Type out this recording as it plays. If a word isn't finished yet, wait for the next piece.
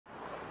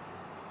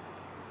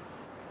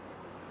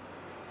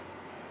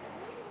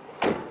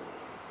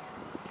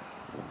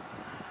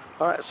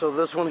Alright, so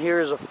this one here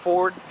is a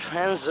Ford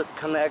Transit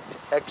Connect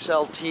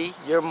XLT,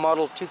 year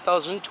model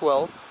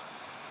 2012.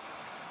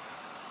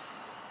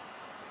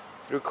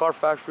 Through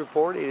Carfax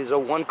report, it is a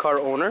one-car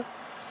owner.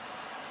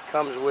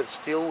 Comes with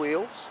steel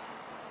wheels.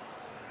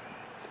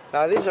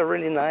 Now, this is a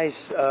really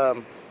nice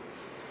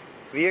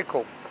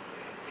vehicle.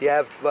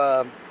 If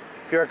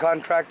you're a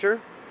contractor,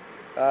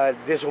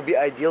 this will be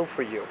ideal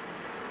for you.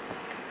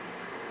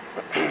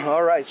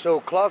 Alright, so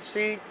cloth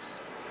seats.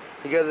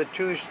 You got the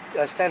two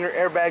standard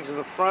airbags in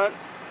the front.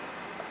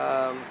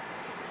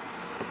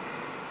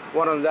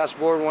 One on the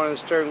dashboard, one on the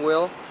steering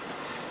wheel.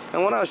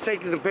 And when I was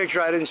taking the picture,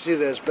 I didn't see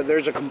this, but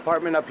there's a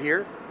compartment up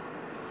here.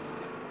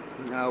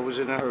 I was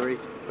in a hurry.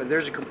 But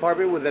there's a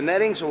compartment with the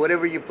netting, so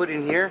whatever you put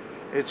in here,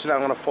 it's not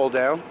going to fall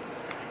down.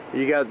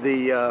 You got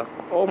the,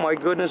 oh my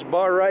goodness,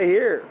 bar right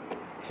here.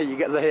 You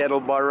got the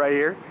handlebar right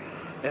here,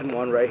 and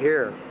one right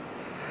here.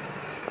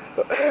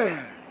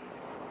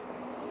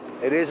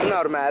 It is an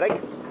automatic.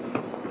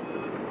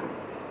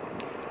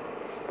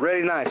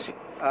 Really nice.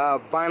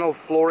 Vinyl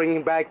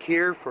flooring back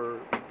here for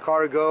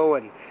cargo,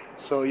 and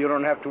so you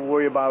don't have to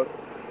worry about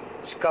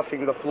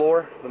scuffing the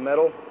floor, the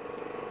metal.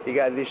 You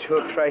got these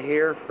hooks right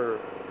here for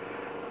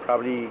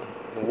probably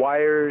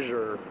wires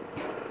or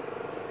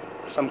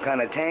some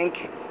kind of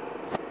tank.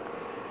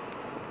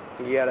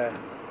 You got a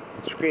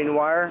screen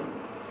wire,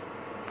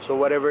 so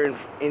whatever in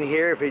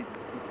here, if it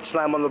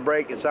slam on the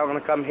brake, it's not going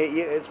to come hit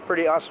you. It's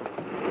pretty awesome.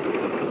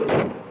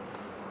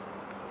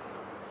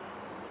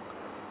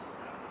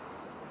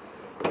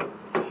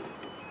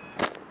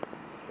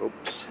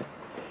 Oops.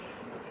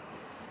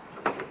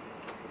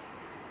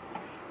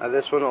 Now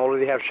this one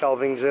already have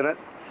shelvings in it.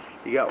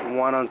 You got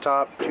one on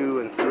top, 2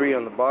 and 3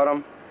 on the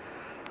bottom.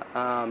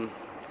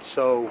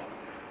 So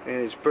and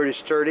it's pretty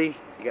sturdy.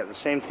 You got the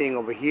same thing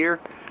over here,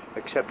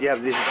 except you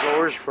have these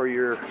drawers for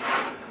your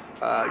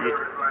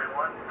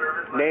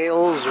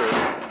nails or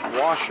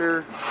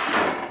washer,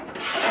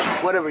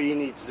 whatever you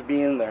need to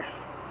be in there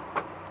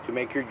to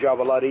make your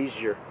job a lot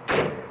easier.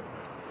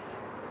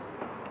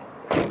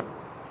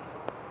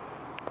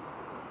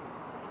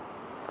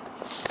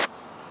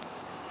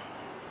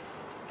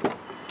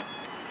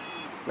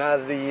 Now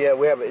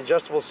we have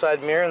adjustable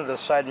side mirror, and the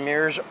side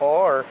mirrors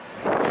are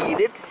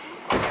heated.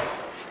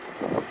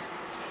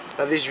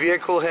 Now this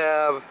vehicle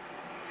has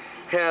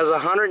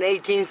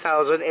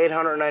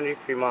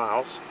 118,893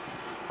 miles.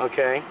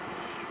 Okay.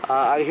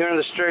 Here on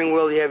the steering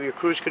wheel, you have your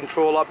cruise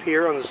control up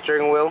here on the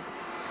steering wheel,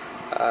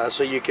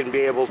 so you can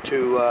be able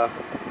to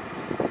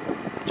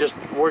just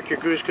work your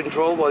cruise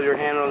control while you're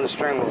hand on the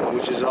steering wheel,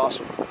 which is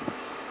awesome.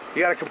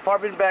 You got a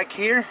compartment back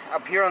here,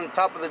 up here on the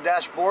top of the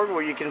dashboard,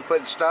 where you can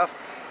put stuff.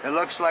 It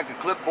looks like a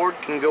clipboard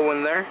can go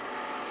in there.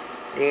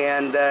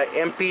 And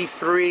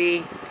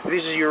MP3,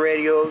 this is your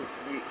radio,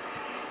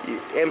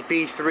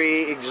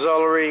 MP3,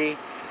 auxiliary,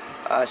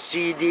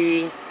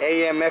 CD,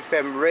 AM,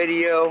 FM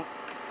radio.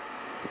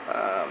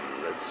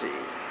 Let's see.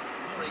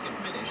 Before he could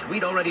finish,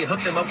 we'd already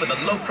hooked him up with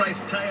a low-price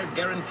tire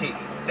guarantee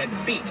that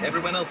beat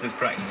everyone else's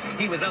price.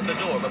 He was out the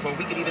door before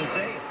we could even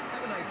say,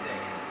 "Have a nice day."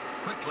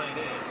 Quick plane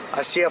in.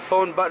 I see a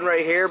phone button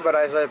right here, but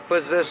as I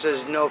put this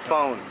as no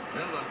phone.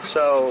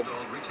 So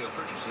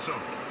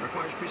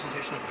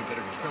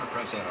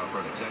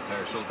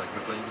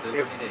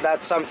if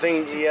that's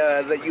something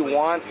that you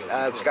want,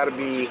 it's got to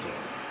be,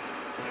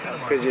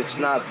 because it's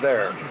not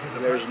there.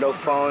 There's no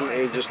phone,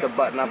 it's just a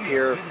button up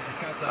here.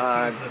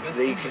 That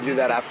you can do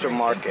that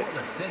aftermarket.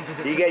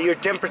 You get your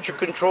temperature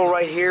control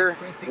right here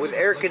with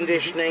air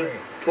conditioning,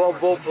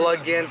 12-volt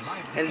plug-in,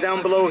 and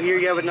down below here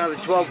you have another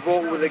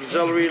 12-volt with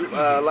auxiliary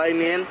line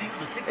in.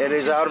 It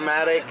is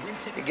automatic.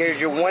 It gives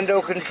you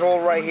window control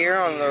right here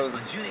on the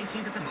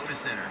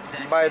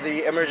by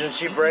the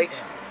emergency brake.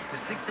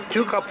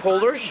 2 cup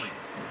holders.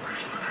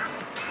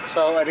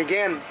 So, and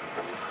again,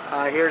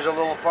 here's a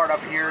little part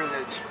up here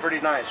that's pretty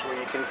nice where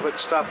you can put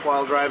stuff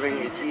while driving.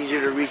 It's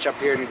easier to reach up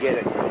here and get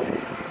it.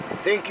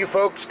 Thank you,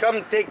 folks.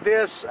 Come take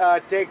this,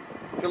 take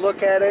a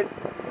look at it,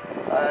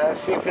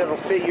 see if it'll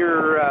fit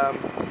your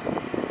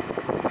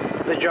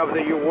the job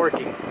that you're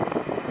working.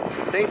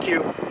 Thank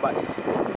you. Bye.